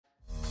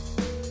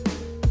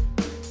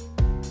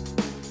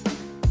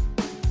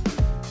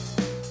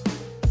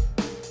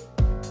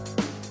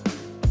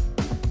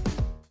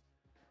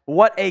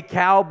What a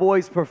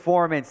Cowboys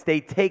performance. They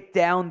take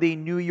down the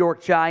New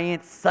York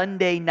Giants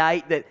Sunday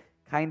night that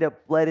kind of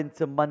bled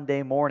into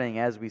Monday morning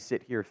as we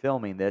sit here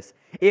filming this.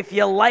 If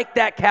you like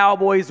that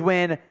Cowboys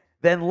win,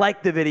 then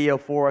like the video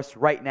for us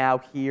right now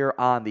here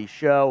on the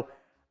show.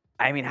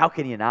 I mean, how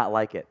can you not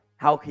like it?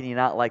 How can you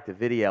not like the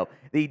video?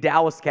 The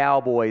Dallas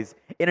Cowboys,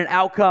 in an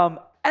outcome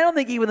I don't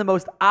think even the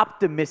most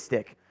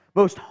optimistic,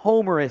 most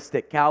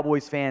homeristic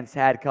Cowboys fans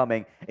had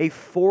coming. A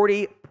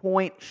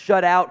 40-point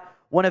shutout,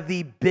 one of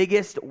the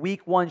biggest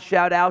Week 1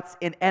 shoutouts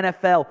in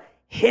NFL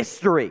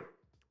history.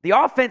 The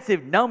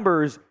offensive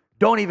numbers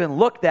don't even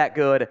look that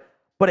good,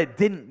 but it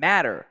didn't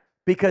matter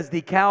because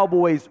the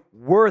Cowboys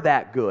were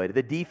that good.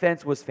 The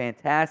defense was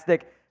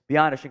fantastic.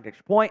 Beyond a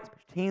extra point,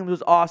 special teams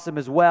was awesome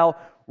as well.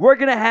 We're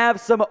going to have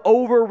some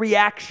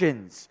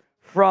overreactions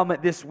from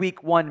this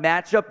Week 1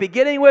 matchup,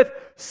 beginning with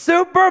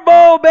Super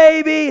Bowl,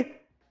 baby!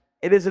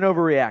 It is an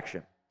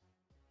overreaction.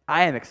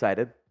 I am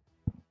excited.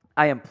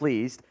 I am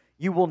pleased.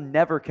 You will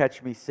never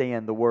catch me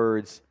saying the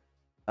words,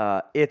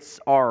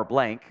 it's our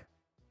blank.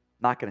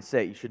 Not going to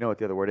say it. You should know what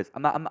the other word is.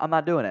 I'm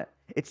not doing it.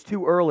 It's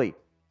too early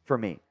for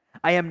me.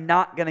 I am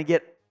not going to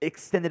get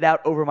extended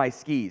out over my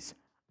skis.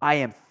 I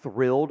am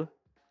thrilled.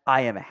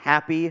 I am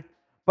happy.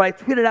 But I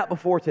tweeted out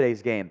before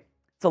today's game.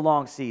 It's a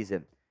long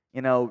season.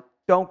 You know,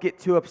 don't get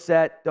too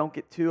upset. Don't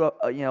get too,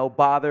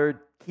 bothered.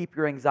 Keep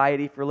your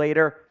anxiety for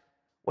later.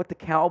 What the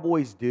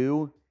Cowboys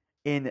do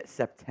in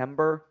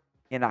September,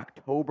 in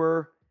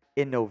October,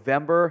 in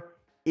November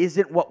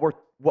isn't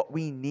what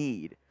we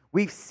need.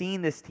 We've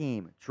seen this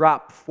team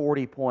drop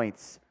 40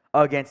 points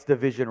against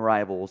division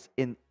rivals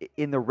in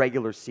the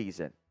regular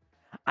season.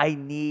 I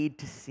need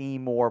to see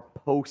more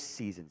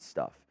postseason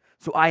stuff.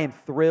 So I am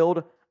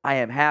thrilled. I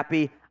am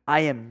happy. I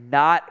am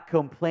not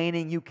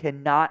complaining. You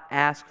cannot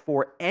ask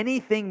for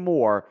anything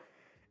more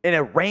in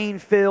a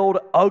rain-filled,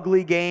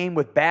 ugly game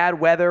with bad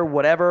weather,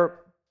 whatever.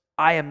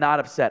 I am not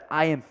upset.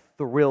 I am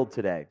thrilled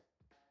today.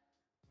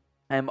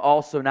 I am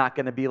also not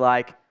going to be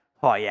like,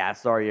 oh yeah,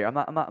 sorry. I'm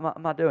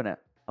not doing it.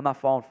 I'm not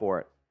falling for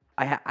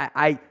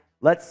it.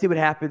 Let's see what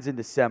happens in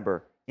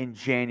December, in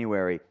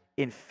January,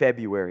 in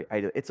February.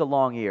 It's a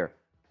long year.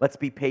 Let's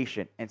be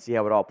patient and see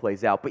how it all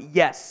plays out. But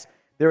yes,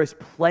 there is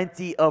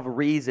plenty of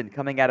reason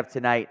coming out of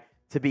tonight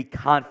to be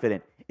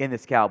confident in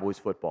this Cowboys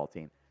football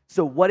team.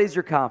 So what is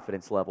your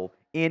confidence level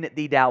in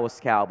the Dallas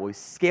Cowboys?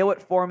 Scale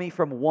it for me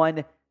from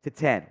 1 to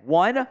 10.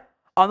 1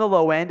 on the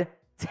low end,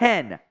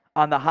 10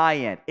 on the high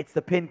end. It's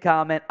the pinned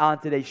comment on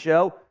today's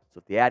show. So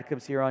if the ad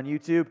comes here on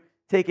YouTube,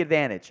 take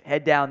advantage.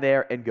 Head down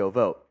there and go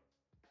vote.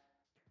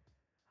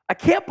 I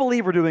can't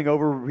believe we're doing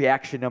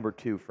overreaction number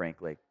 2,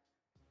 frankly.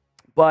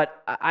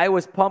 But I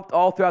was pumped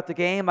all throughout the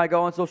game. I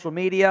go on social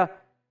media.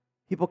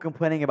 People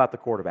complaining about the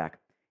quarterback.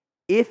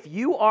 If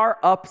you are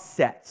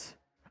upset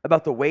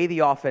about the way the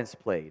offense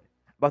played,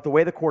 about the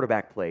way the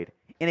quarterback played,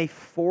 in a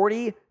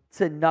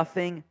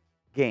 40-0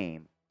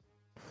 game,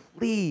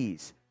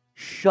 please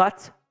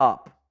shut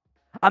up.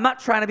 I'm not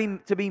trying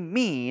to be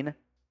mean,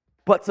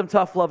 but some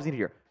tough love's in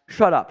here.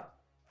 Shut up.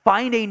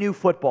 Find a new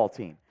football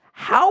team.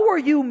 How are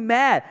you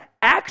mad?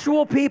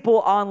 Actual people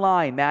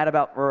online mad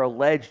about, or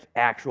alleged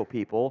actual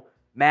people,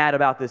 mad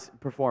about this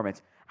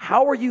performance.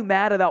 How are you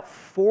mad about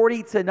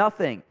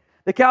 40-0?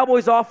 The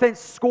Cowboys offense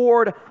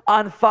scored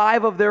on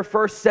 5 of their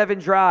first 7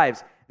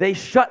 drives. They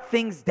shut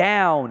things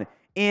down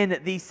in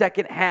the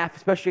second half,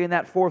 especially in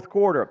that fourth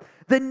quarter.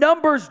 The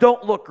numbers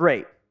don't look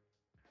great.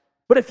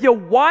 But if you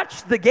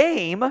watch the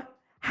game,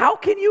 how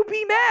can you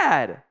be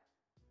mad?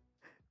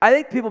 I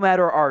think people mad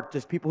are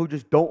just people who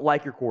just don't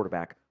like your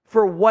quarterback.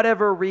 For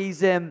whatever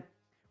reason,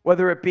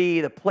 whether it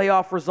be the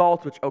playoff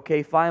results, which,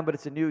 okay, fine, but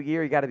it's a new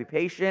year. You got to be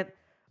patient.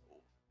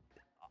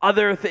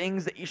 Other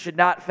things that you should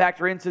not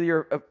factor into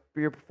your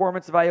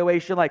performance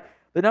evaluation, like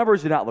the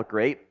numbers do not look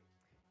great.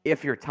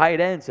 If your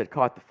tight ends had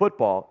caught the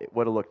football, it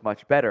would have looked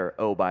much better.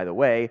 Oh, by the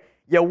way,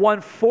 you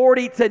won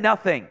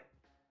 40-0.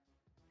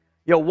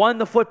 You won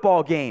the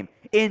football game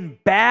in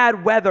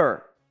bad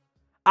weather.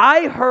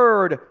 I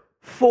heard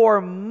for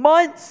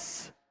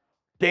months,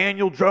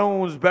 Daniel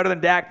Jones better than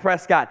Dak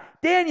Prescott.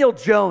 Daniel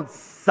Jones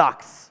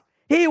sucks.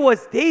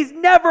 He's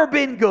never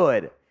been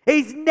good.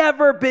 He's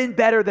never been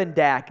better than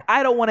Dak.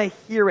 I don't want to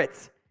hear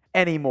it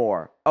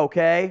anymore,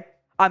 okay?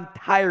 I'm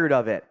tired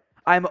of it.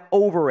 I'm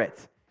over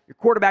it. Your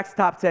quarterback's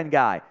top 10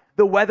 guy.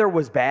 The weather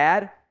was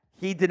bad.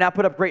 He did not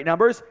put up great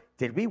numbers.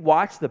 Did we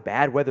watch the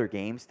bad weather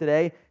games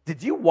today?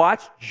 Did you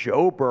watch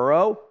Joe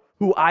Burrow,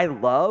 who I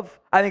love?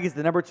 I think is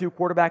the number 2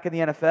 quarterback in the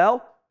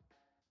NFL.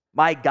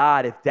 My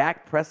God, if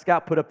Dak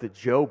Prescott put up the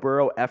Joe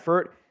Burrow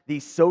effort, the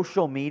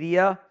social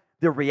media,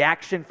 the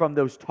reaction from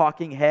those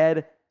talking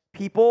head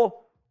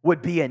people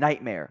would be a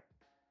nightmare.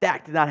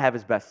 Dak did not have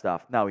his best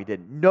stuff. No, he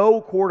didn't. No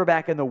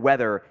quarterback in the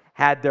weather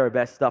had their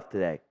best stuff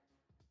today.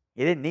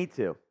 He didn't need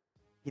to.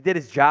 He did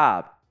his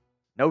job.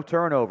 No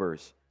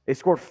turnovers. They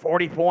scored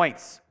 40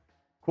 points.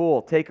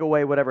 Cool. Take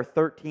away whatever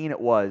 13 it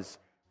was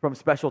from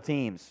special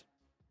teams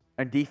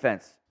and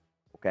defense.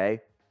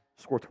 Okay?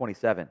 Score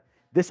 27.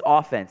 This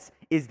offense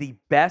is the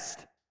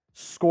best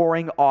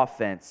scoring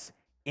offense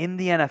in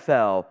the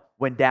NFL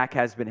when Dak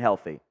has been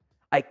healthy.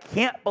 I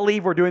can't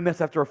believe we're doing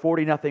this after a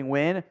 40-0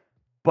 win,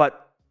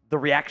 but the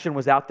reaction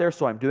was out there,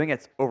 so I'm doing it.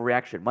 It's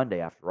Overreaction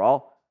Monday, after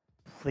all.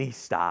 Please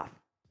stop.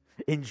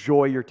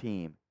 Enjoy your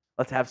team.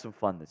 Let's have some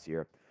fun this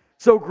year.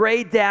 So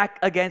grade Dak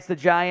against the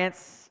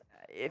Giants.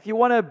 If you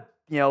want to,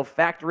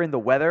 factor in the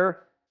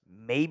weather,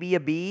 maybe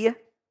a B.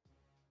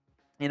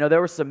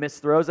 There were some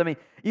missed throws. I mean,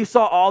 you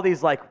saw all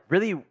these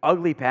really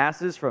ugly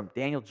passes from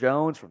Daniel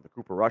Jones, from the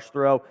Cooper Rush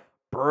throw,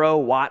 Burrow,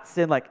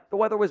 Watson. The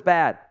weather was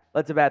bad.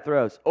 Led to bad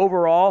throws.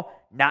 Overall,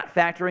 not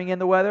factoring in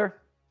the weather,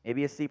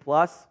 maybe a C+. It's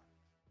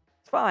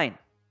fine.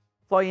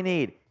 That's all you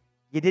need.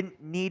 You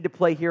didn't need to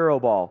play hero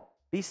ball.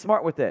 Be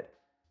smart with it.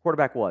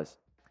 Quarterback was.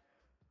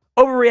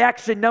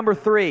 Overreaction number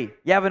 3.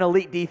 You have an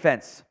elite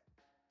defense.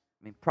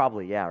 I mean,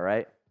 probably, yeah,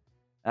 right?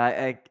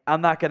 I'm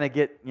not going to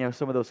get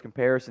some of those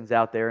comparisons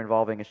out there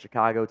involving a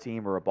Chicago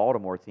team or a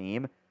Baltimore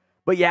team,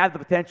 but you have the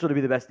potential to be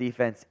the best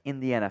defense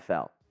in the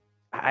NFL.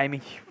 I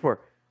mean, let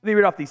me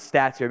read off these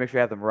stats here, make sure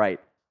I have them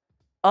right.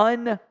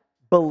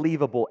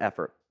 Unbelievable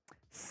effort.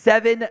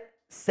 7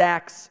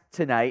 sacks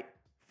tonight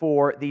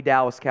for the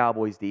Dallas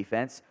Cowboys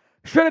defense.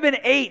 Should have been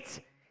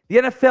 8. The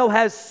NFL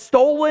has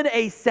stolen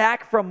a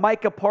sack from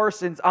Micah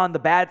Parsons on the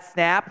bad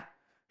snap.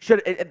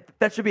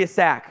 That should be a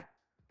sack.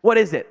 What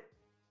is it?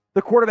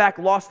 The quarterback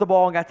lost the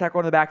ball and got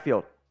tackled in the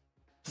backfield.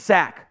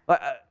 Sack.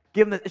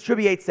 It should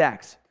be 8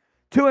 sacks.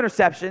 2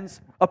 interceptions,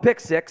 a pick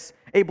 6,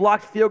 a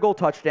blocked field goal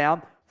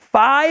touchdown,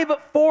 5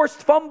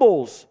 forced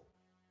fumbles.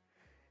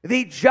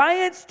 The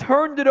Giants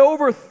turned it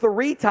over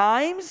 3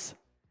 times,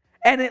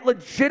 and it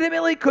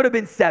legitimately could have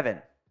been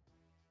 7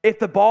 if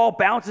the ball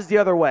bounces the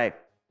other way.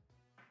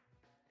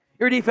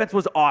 Your defense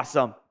was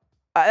awesome.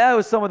 That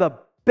was some of the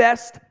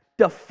best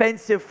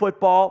defensive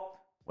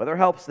football. Weather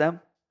helps them.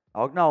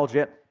 I'll acknowledge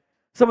it.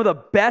 Some of the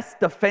best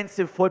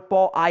defensive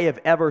football I have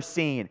ever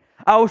seen.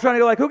 I was trying to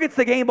go who gets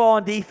the game ball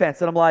on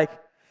defense? And I'm like,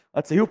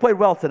 let's see, who played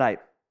well tonight?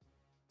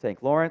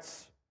 Tank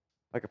Lawrence,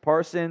 Micah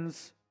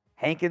Parsons,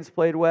 Hankins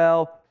played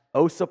well,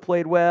 Osa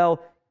played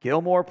well,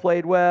 Gilmore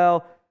played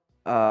well,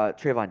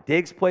 Trayvon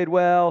Diggs played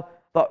well,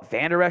 thought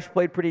Van Der Esch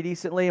played pretty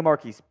decently,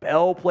 Marquise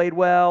Bell played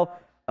well,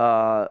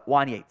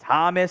 Wanye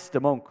Thomas,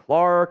 Damone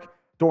Clark,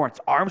 Dorrance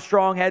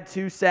Armstrong had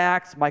 2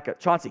 sacks,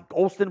 Chauncey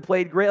Golston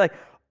played great.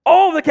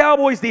 All of the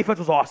Cowboys defense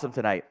was awesome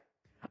tonight.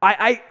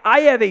 I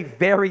have a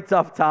very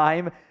tough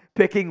time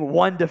picking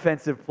one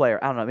defensive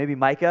player. I don't know, maybe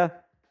Micah?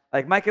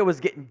 Micah was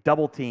getting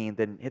double teamed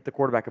and hit the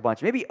quarterback a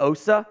bunch. Maybe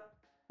Osa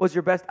was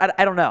your best.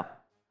 I don't know.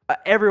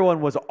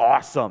 Everyone was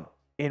awesome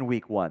in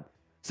week 1.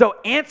 So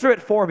answer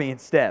it for me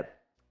instead.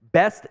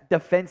 Best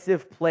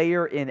defensive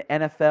player in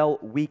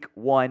NFL week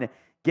 1.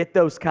 Get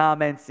those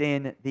comments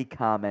in the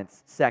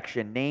comments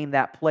section. Name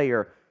that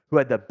player who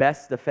had the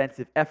best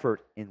defensive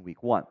effort in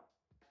week 1.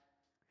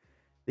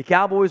 The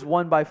Cowboys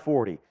won by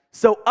 40.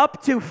 So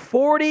up to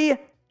 40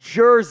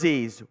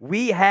 jerseys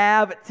we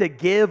have to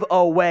give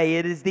away.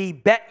 It is the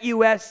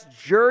BetUS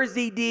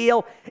jersey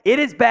deal. It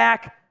is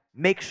back.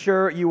 Make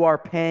sure you are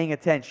paying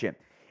attention.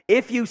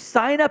 If you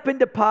sign up and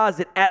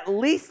deposit at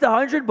least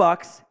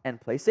 $100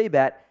 and place a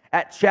bet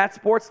at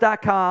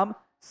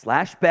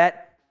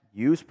chatsports.com/bet,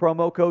 use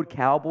promo code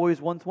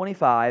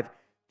Cowboys125,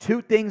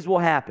 2 things will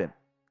happen.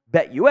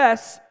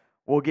 BetUS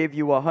will give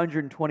you a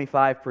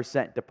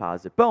 125%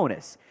 deposit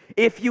bonus.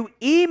 If you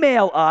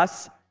email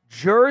us,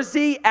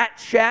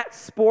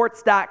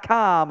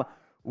 jersey@chatsports.com,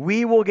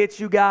 we will get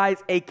you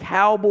guys a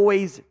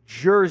Cowboys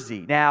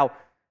jersey. Now,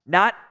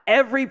 not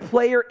every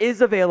player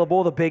is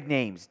available. The big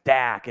names,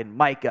 Dak and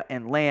Micah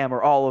and Lamb,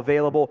 are all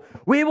available.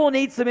 We will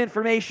need some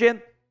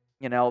information.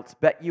 It's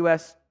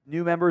BetUS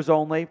new members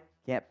only.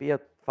 Can't be a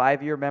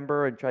 5-year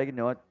member and try to get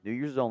new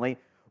users only.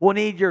 We'll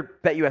need your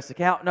BetUS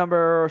account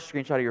number,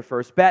 screenshot of your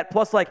first bet,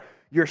 plus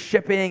your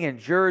shipping and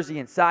jersey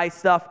and size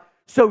stuff.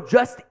 So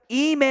just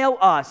email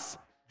us,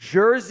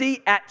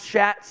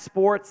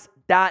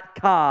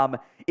 jersey@chatsports.com,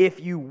 if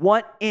you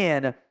want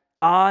in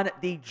on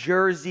the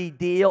jersey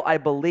deal. I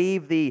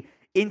believe the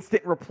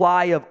instant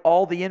reply of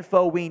all the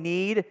info we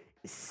need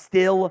is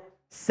still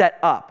set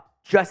up.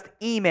 Just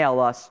email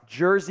us,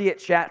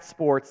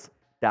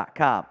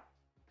 jersey@chatsports.com.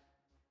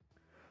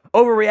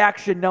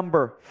 Overreaction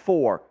number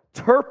 4.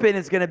 Turpin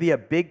is going to be a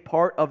big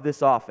part of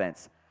this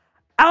offense.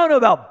 I don't know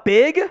about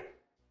big,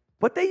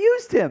 but they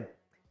used him.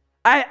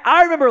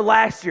 I remember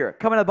last year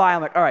coming to buy,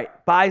 I'm like, all right,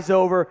 buy's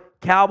over.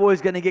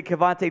 Cowboys going to get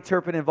KaVontae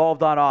Turpin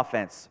involved on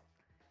offense.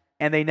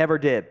 And they never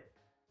did.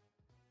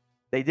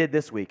 They did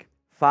this week.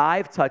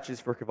 5 touches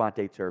for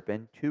KaVontae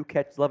Turpin, 2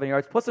 catches, 11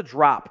 yards, plus a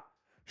drop.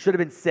 Should have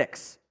been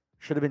 6.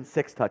 Should have been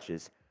 6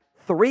 touches.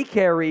 3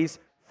 carries,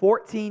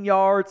 14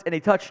 yards, and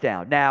a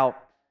touchdown. Now,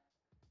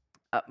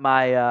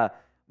 my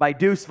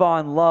Deuce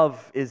Vaughn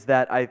love is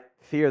that I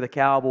fear the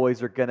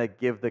Cowboys are going to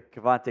give the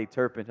KaVontae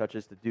Turpin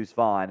touches to Deuce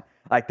Vaughn.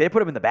 They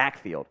put him in the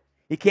backfield.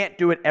 He can't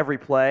do it every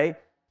play,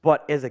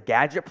 but as a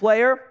gadget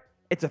player,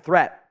 it's a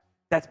threat.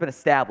 That's been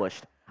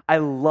established. I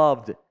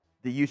loved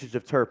the usage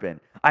of Turpin.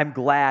 I'm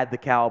glad the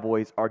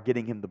Cowboys are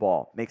getting him the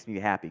ball. Makes me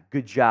happy.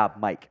 Good job,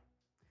 Mike.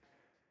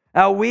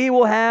 We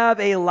will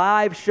have a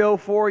live show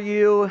for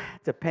you,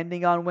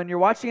 depending on when you're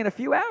watching, in a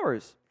few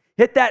hours.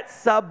 Hit that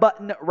sub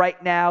button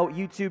right now,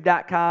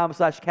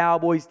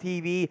 youtube.com/Cowboys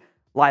TV,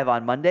 live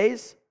on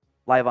Mondays,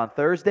 live on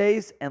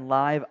Thursdays, and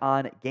live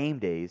on game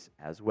days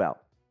as well.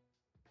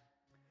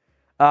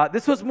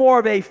 This was more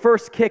of a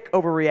first kick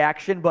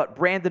overreaction, but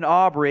Brandon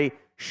Aubrey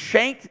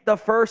shanked the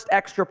first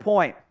extra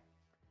point.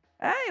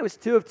 It was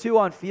 2 of 2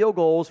 on field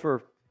goals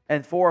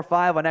and 4 of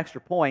 5 on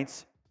extra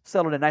points.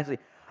 Settled in nicely.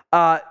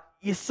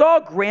 You saw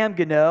Graham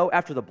Gano,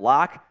 after the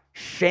block,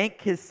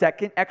 shank his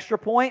second extra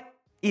point,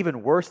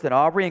 even worse than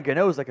Aubrey, and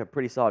Gano is like a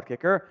pretty solid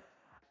kicker.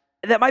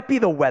 That might be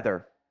the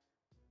weather.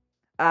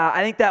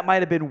 I think that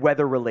might have been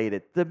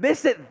weather-related. To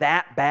miss it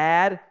that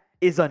bad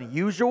is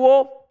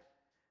unusual,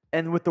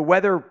 and with the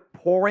weather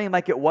pouring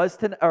like it was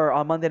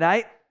on Monday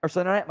night, or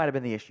Sunday night, might have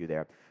been the issue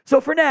there. So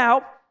for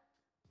now,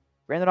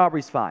 Brandon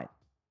Aubrey's fine.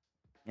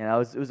 You know,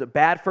 it was a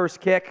bad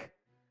first kick.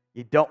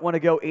 You don't want to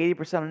go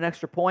 80% on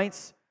extra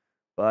points,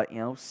 but,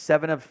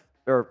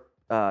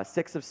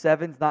 6 of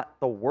 7 is not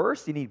the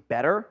worst. You need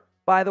better,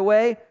 by the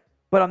way,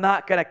 but I'm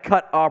not going to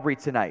cut Aubrey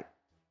tonight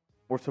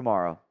or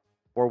tomorrow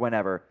or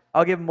whenever.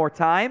 I'll give him more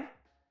time.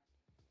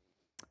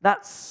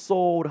 Not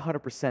sold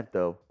 100%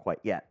 though quite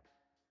yet.